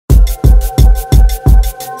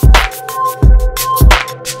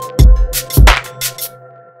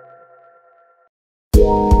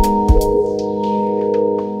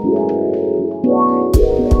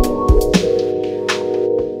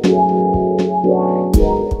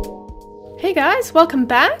Hey guys, welcome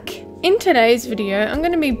back. In today's video, I'm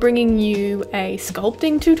going to be bringing you a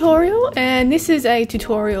sculpting tutorial, and this is a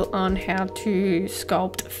tutorial on how to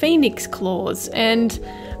sculpt phoenix claws. And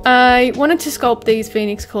I wanted to sculpt these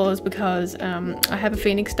phoenix claws because I have a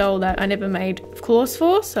phoenix doll that I never made claws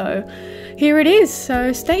for, so here it is,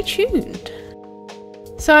 so stay tuned.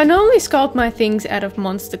 So I normally sculpt my things out of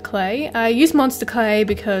Monsterclay. I use Monsterclay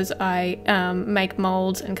because I make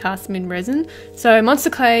molds and cast them in resin. So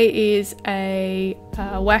Monsterclay is a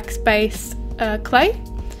wax-based clay,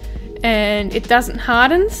 and it doesn't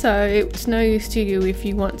harden, so it's no use to you if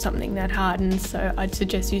you want something that hardens, so I'd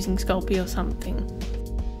suggest using Sculpt or something.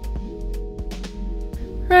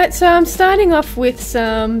 Right, so I'm starting off with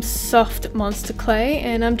some soft Monsterclay,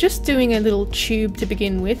 and I'm just doing a little tube to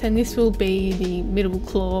begin with, and this will be the middle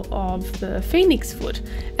claw of the phoenix foot.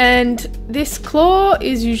 And this claw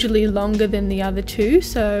is usually longer than the other two,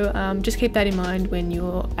 so just keep that in mind when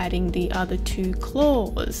you're adding the other two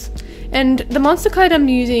claws. And the Monsterclay I'm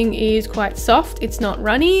using is quite soft, it's not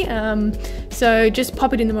runny, so just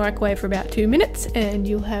pop it in the microwave for about 2 minutes and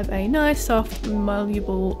you'll have a nice soft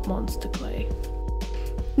malleable Monsterclay.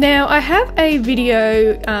 Now I have a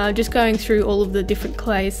video just going through all of the different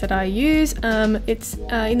clays that I use. It's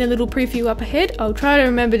in the little preview up ahead. I'll try to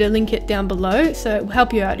remember to link it down below, so it will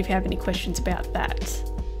help you out if you have any questions about that.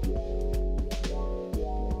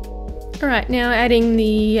 Alright, now adding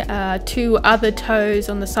the two other toes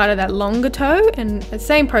on the side of that longer toe, and the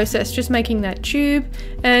same process, just making that tube,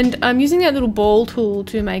 and I'm using that little ball tool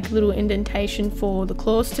to make a little indentation for the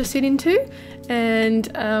claws to sit into. And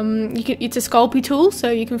it's a Sculpt tool, so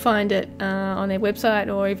you can find it on their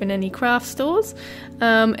website or even any craft stores.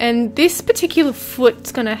 And this particular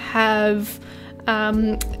foot's going to have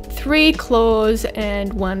 3 claws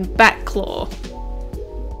and 1 back claw.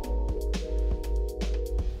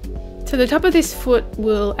 So the top of this foot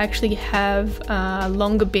will actually have a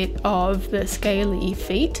longer bit of the scaly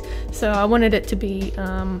feet, so I wanted it to be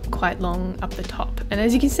quite long up the top. And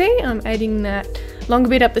as you can see, I'm adding that longer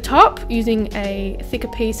bit up the top using a thicker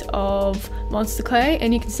piece of Monsterclay,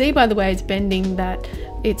 and you can see by the way it's bending that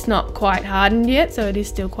it's not quite hardened yet, so it is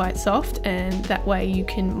still quite soft, and that way you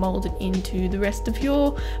can mold it into the rest of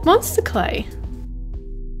your Monsterclay.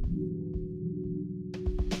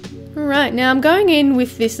 Alright, now I'm going in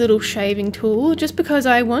with this little shaving tool just because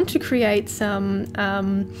I want to create some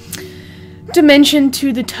dimension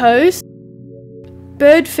to the toes.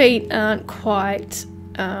 Bird feet aren't quite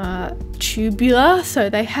tubular, so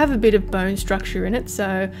they have a bit of bone structure in it,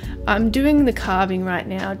 so I'm doing the carving right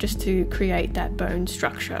now just to create that bone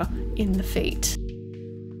structure in the feet.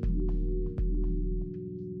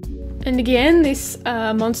 And again, this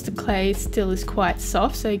Monsterclay still is quite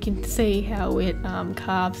soft, so you can see how it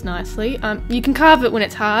carves nicely. You can carve it when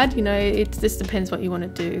it's hard, you know, it just depends what you want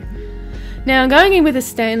to do. Now I'm going in with a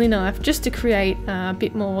Stanley knife just to create a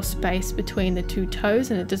bit more space between the two toes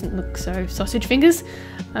and it doesn't look so sausage fingers.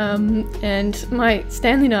 And my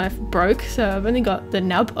Stanley knife broke, so I've only got the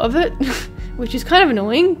nub of it, which is kind of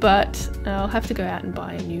annoying, but I'll have to go out and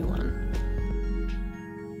buy a new one.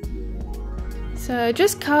 So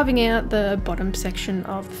just carving out the bottom section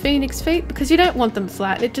of the phoenix feet because you don't want them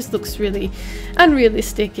flat, it just looks really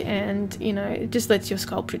unrealistic, and you know, it just lets your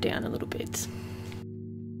sculpture down a little bit.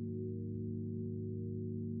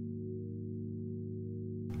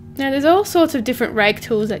 Now there's all sorts of different rake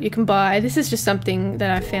tools that you can buy. This is just something that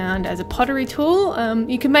I found as a pottery tool.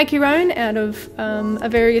 You can make your own out of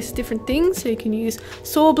various different things, so you can use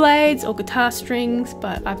saw blades or guitar strings,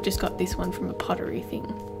 but I've just got this one from a pottery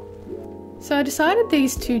thing. So I decided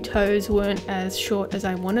these two toes weren't as short as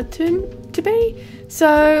I wanted them to be,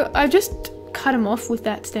 so I just cut them off with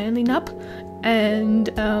that Stanley nub and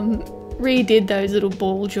redid those little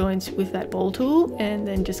ball joints with that ball tool, and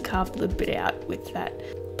then just carved a little bit out with that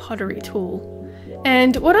pottery tool.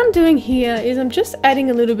 And what I'm doing here is I'm just adding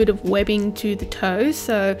a little bit of webbing to the toes,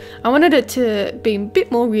 so I wanted it to be a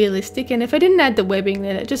bit more realistic, and if I didn't add the webbing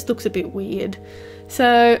then it just looks a bit weird.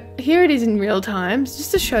 So here it is in real time,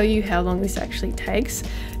 just to show you how long this actually takes.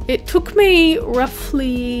 It took me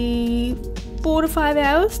roughly 4 to 5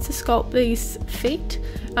 hours to sculpt these feet.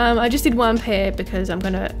 I just did 1 pair because I'm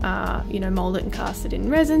gonna you know, mold it and cast it in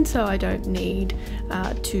resin, so I don't need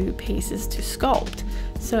 2 pieces to sculpt.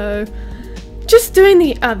 So just doing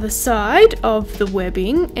the other side of the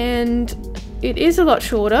webbing, and it is a lot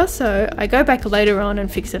shorter, so I go back later on and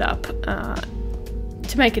fix it up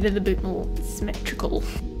to make it a little bit more symmetrical.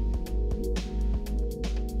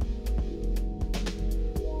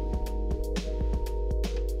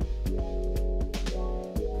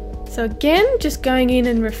 So again, just going in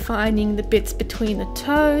and refining the bits between the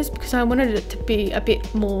toes because I wanted it to be a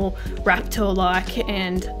bit more raptor-like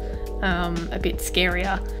and a bit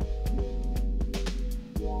scarier.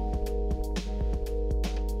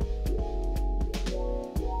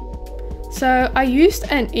 So I used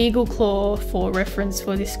an eagle claw for reference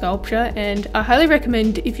for this sculpture, and I highly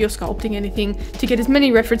recommend if you're sculpting anything to get as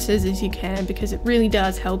many references as you can because it really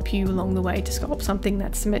does help you along the way to sculpt something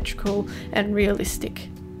that's symmetrical and realistic.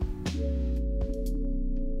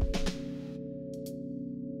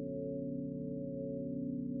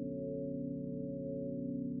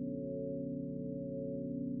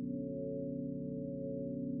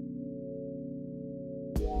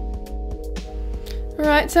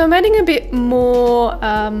 Right, so I'm adding a bit more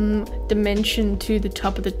dimension to the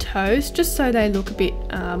top of the toes just so they look a bit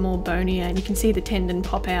more bony, and you can see the tendon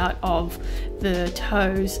pop out of the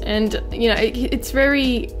toes. And you know, it's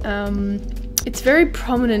very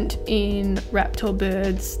prominent in raptor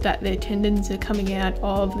birds that their tendons are coming out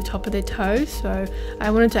of the top of their toes, so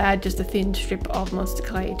I wanted to add just a thin strip of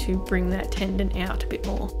Monsterclay to bring that tendon out a bit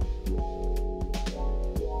more.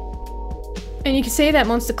 And you can see that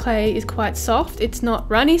Monsterclay is quite soft. It's not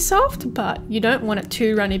runny soft, but you don't want it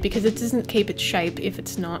too runny because it doesn't keep its shape if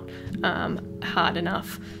it's not hard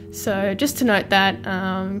enough. So just to note that,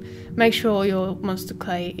 make sure your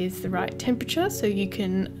Monsterclay is the right temperature so you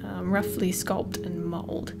can roughly sculpt and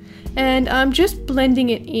mold. And I'm just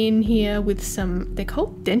blending it in here with some, they're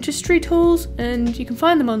called dentistry tools, and you can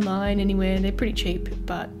find them online anywhere. They're pretty cheap,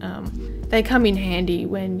 but they come in handy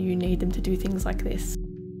when you need them to do things like this.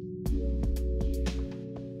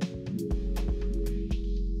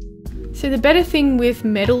 So the better thing with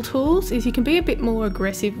metal tools is you can be a bit more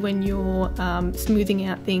aggressive when you're smoothing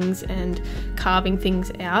out things and carving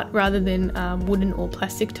things out rather than wooden or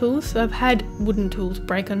plastic tools. So I've had wooden tools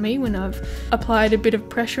break on me when I've applied a bit of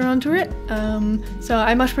pressure onto it. So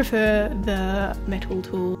I much prefer the metal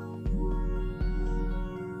tool.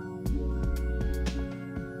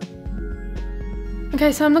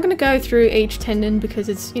 Okay, so I'm not going to go through each tendon because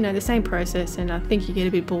it's, you know, the same process and I think you get a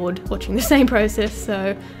bit bored watching the same process.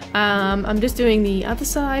 So I'm just doing the other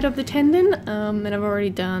side of the tendon and I've already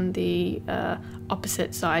done the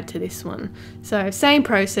opposite side to this one. So same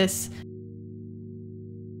process.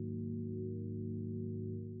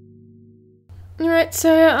 Alright,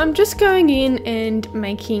 so I'm just going in and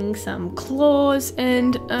making some claws,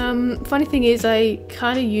 and funny thing is I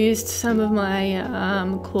kind of used some of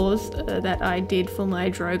my claws that I did for my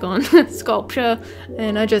Drogon sculpture,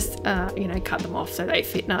 and I just you know, cut them off so they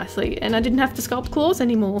fit nicely and I didn't have to sculpt claws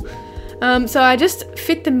anymore. So I just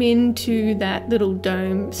fit them into that little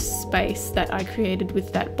dome space that I created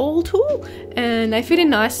with that ball tool, and they fit in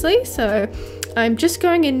nicely. So I'm just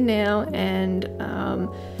going in now and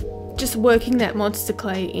just working that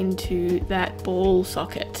Monsterclay into that ball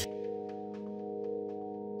socket.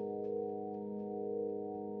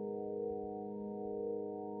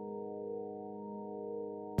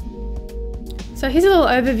 So here's a little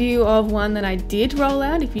overview of one that I did roll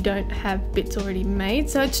out if you don't have bits already made.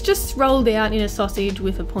 So it's just rolled out in a sausage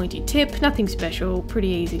with a pointy tip, nothing special, pretty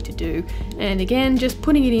easy to do. And again, just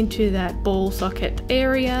putting it into that ball socket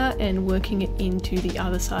area and working it into the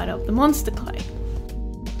other side of the Monsterclay.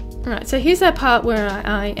 Alright, so here's that part where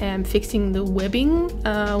I am fixing the webbing,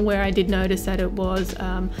 where I did notice that it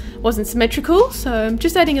wasn't symmetrical, so I'm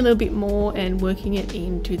just adding a little bit more and working it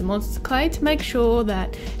into the Monsterclay to make sure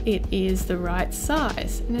that it is the right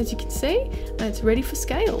size. And as you can see, it's ready for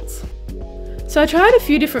scales. So I tried a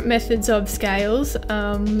few different methods of scales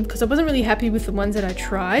because I wasn't really happy with the ones that I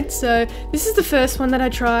tried. So this is the first one that I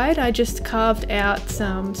tried. I just carved out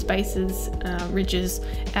some spaces, ridges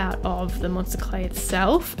out of the Monsterclay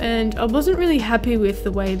itself, and I wasn't really happy with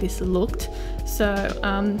the way this looked. So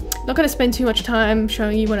I'm not going to spend too much time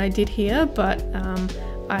showing you what I did here, but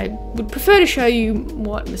I would prefer to show you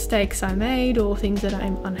what mistakes I made or things that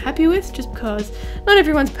I'm unhappy with, just because not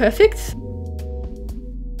everyone's perfect.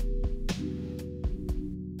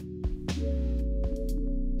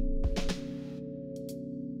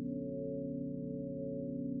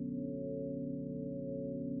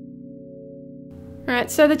 Alright,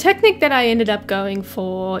 so the technique that I ended up going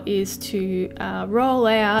for is to roll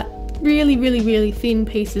out really thin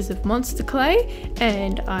pieces of Monsterclay,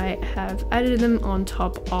 and I have added them on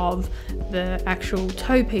top of the actual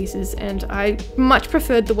toe pieces, and I much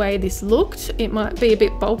preferred the way this looked. It might be a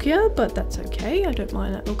bit bulkier, but that's okay, I don't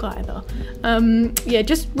mind that look either. Yeah,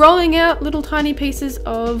 just rolling out little tiny pieces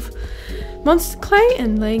of Monsterclay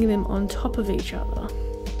and laying them on top of each other.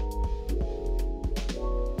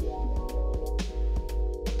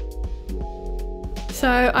 So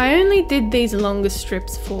I only did these longer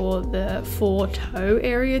strips for the 4 toe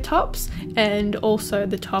area tops and also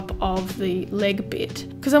the top of the leg bit,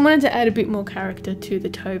 because I wanted to add a bit more character to the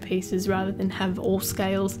toe pieces rather than have all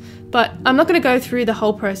scales. But I'm not going to go through the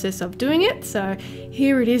whole process of doing it, so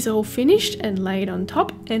here it is all finished and laid on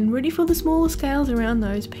top and ready for the smaller scales around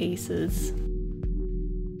those pieces.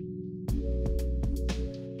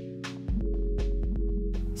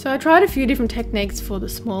 So I tried a few different techniques for the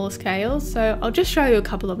smaller scales, so I'll just show you a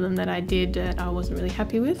couple of them that I did that I wasn't really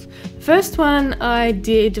happy with. The first one I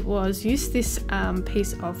did was use this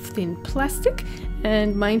piece of thin plastic,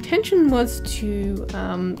 and my intention was to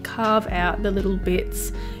carve out the little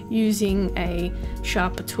bits using a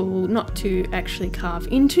sharper tool, not to actually carve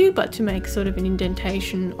into, but to make sort of an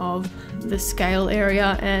indentation of the scale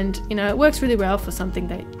area. And you know, it works really well for something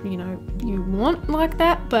that you want like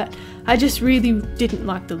that, but I just really didn't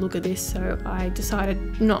like the look of this, so I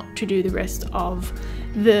decided not to do the rest of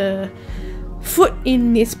the foot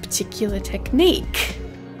in this particular technique.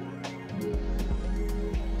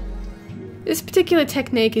 This particular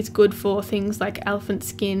technique is good for things like elephant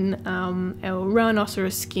skin, or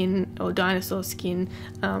rhinoceros skin, or dinosaur skin.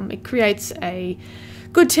 It creates a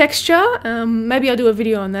good texture. Maybe I'll do a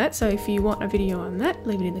video on that, so if you want a video on that,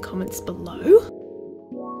 leave it in the comments below.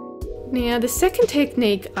 Now, the second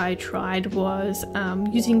technique I tried was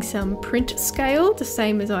using some print scale, the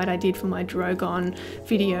same as what I did for my Drogon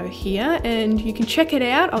video here, and you can check it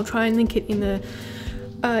out. I'll try and link it in the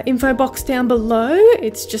info box down below.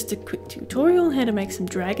 It's just a quick tutorial on how to make some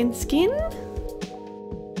dragon skin.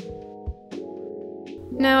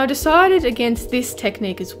 Now, I decided against this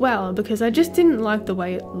technique as well because I just didn't like the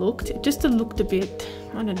way it looked. It just looked a bit,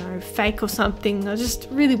 I don't know, fake or something. I just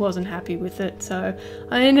really wasn't happy with it, so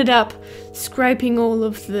I ended up scraping all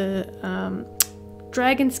of the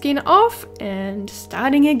dragon skin off and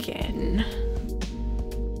starting again.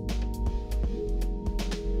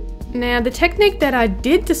 Now, the technique that I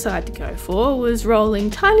did decide to go for was rolling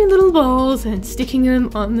tiny little balls and sticking them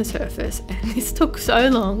on the surface, and this took so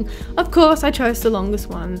long. Of course, I chose the longest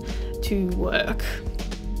one to work.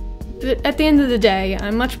 But at the end of the day,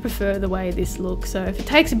 I much prefer the way this looks, so if it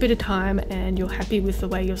takes a bit of time and you're happy with the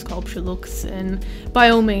way your sculpture looks, then by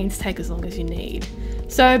all means take as long as you need.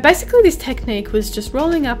 So basically this technique was just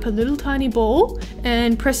rolling up a little tiny ball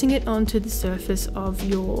and pressing it onto the surface of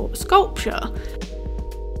your sculpture.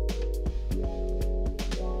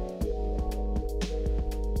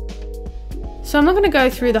 So I'm not going to go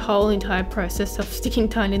through the whole entire process of sticking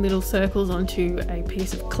tiny little circles onto a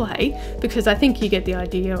piece of clay, because I think you get the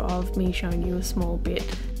idea of me showing you a small bit.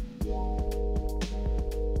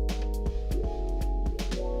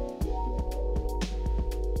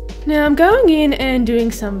 Now I'm going in and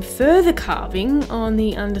doing some further carving on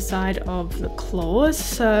the underside of the claws,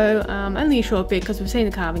 so only a short bit because we've seen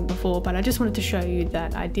the carving before, but I just wanted to show you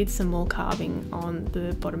that I did some more carving on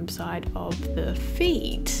the bottom side of the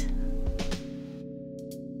feet.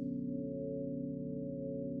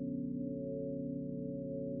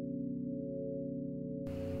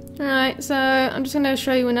 Alright, so I'm just going to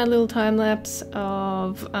show you another little time lapse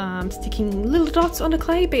of sticking little dots on a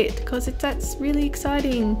clay bit, because that's really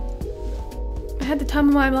exciting. I had the time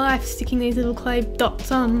of my life sticking these little clay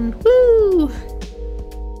dots on. Woo!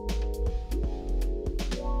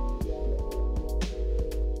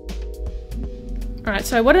 Alright,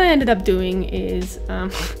 so what I ended up doing is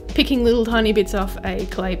picking little tiny bits off a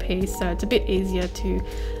clay piece, so it's a bit easier to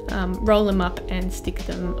roll them up and stick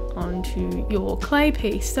them onto your clay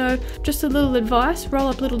piece. So just a little advice, roll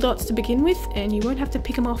up little dots to begin with and you won't have to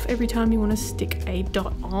pick them off every time you want to stick a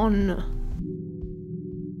dot on.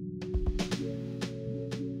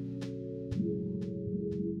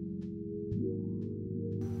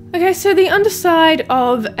 Okay, so the underside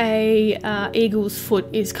of a eagle's foot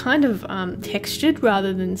is kind of textured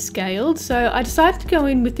rather than scaled, so I decided to go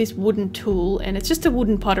in with this wooden tool, and it's just a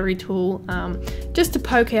wooden pottery tool, just to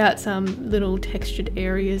poke out some little textured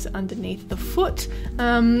areas underneath the foot.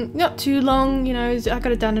 Not too long, you know, I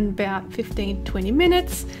got it done in about 15 to 20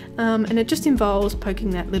 minutes, and it just involves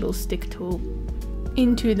poking that little stick tool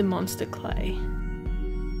into the Monsterclay.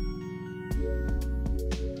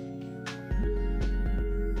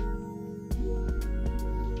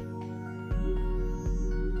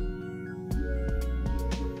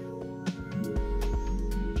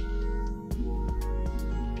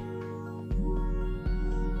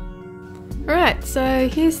 Alright, so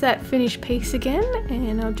here's that finished piece again,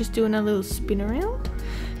 and I'll just do another little spin around.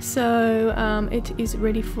 So it is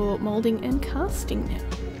ready for moulding and casting now.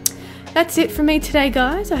 That's it for me today,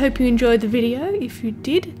 guys. I hope you enjoyed the video. If you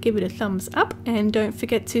did, give it a thumbs up and don't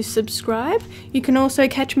forget to subscribe. You can also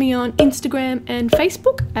catch me on Instagram and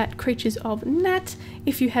Facebook at Creatures of Nat.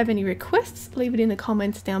 If you have any requests, leave it in the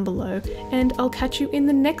comments down below and I'll catch you in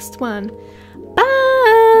the next one.